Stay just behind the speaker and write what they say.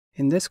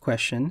in this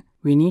question,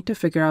 we need to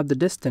figure out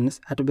the distance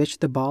at which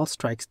the ball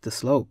strikes the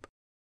slope.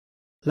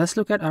 Let's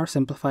look at our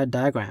simplified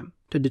diagram.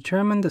 To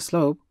determine the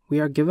slope, we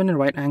are given a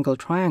right-angled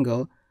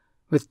triangle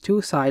with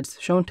two sides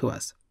shown to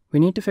us. We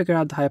need to figure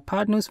out the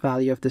hypotenuse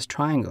value of this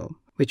triangle,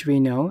 which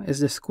we know is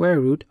the square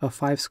root of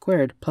 5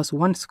 squared plus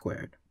 1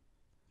 squared.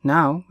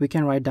 Now we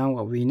can write down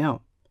what we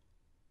know.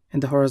 In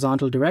the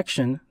horizontal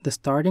direction, the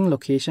starting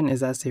location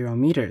is at 0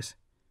 meters.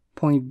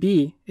 Point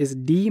B is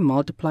d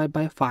multiplied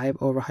by 5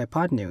 over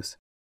hypotenuse.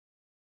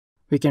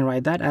 We can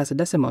write that as a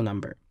decimal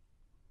number.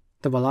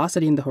 The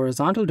velocity in the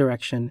horizontal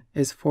direction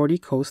is 40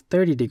 cos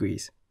 30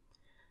 degrees.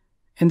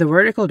 In the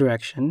vertical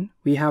direction,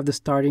 we have the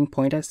starting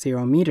point at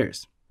 0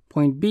 meters.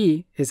 Point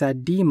B is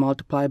at d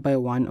multiplied by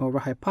 1 over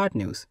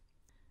hypotenuse.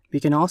 We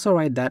can also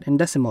write that in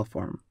decimal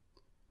form.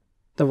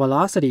 The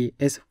velocity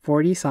is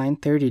 40 sine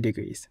 30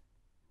 degrees.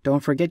 Don't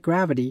forget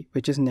gravity,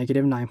 which is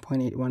negative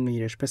 9.81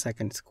 meters per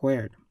second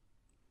squared.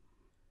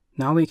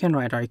 Now we can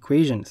write our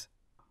equations.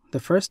 The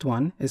first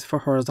one is for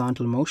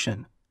horizontal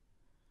motion.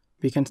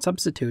 We can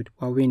substitute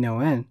what we know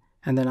in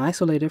and then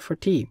isolate it for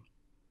t.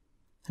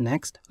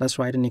 Next, let's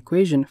write an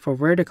equation for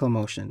vertical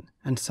motion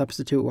and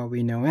substitute what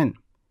we know in.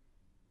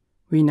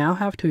 We now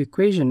have two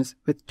equations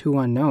with two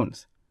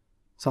unknowns.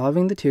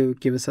 Solving the two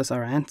gives us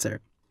our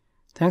answer.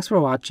 Thanks for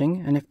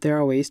watching, and if there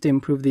are ways to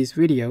improve these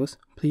videos,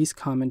 please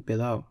comment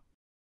below.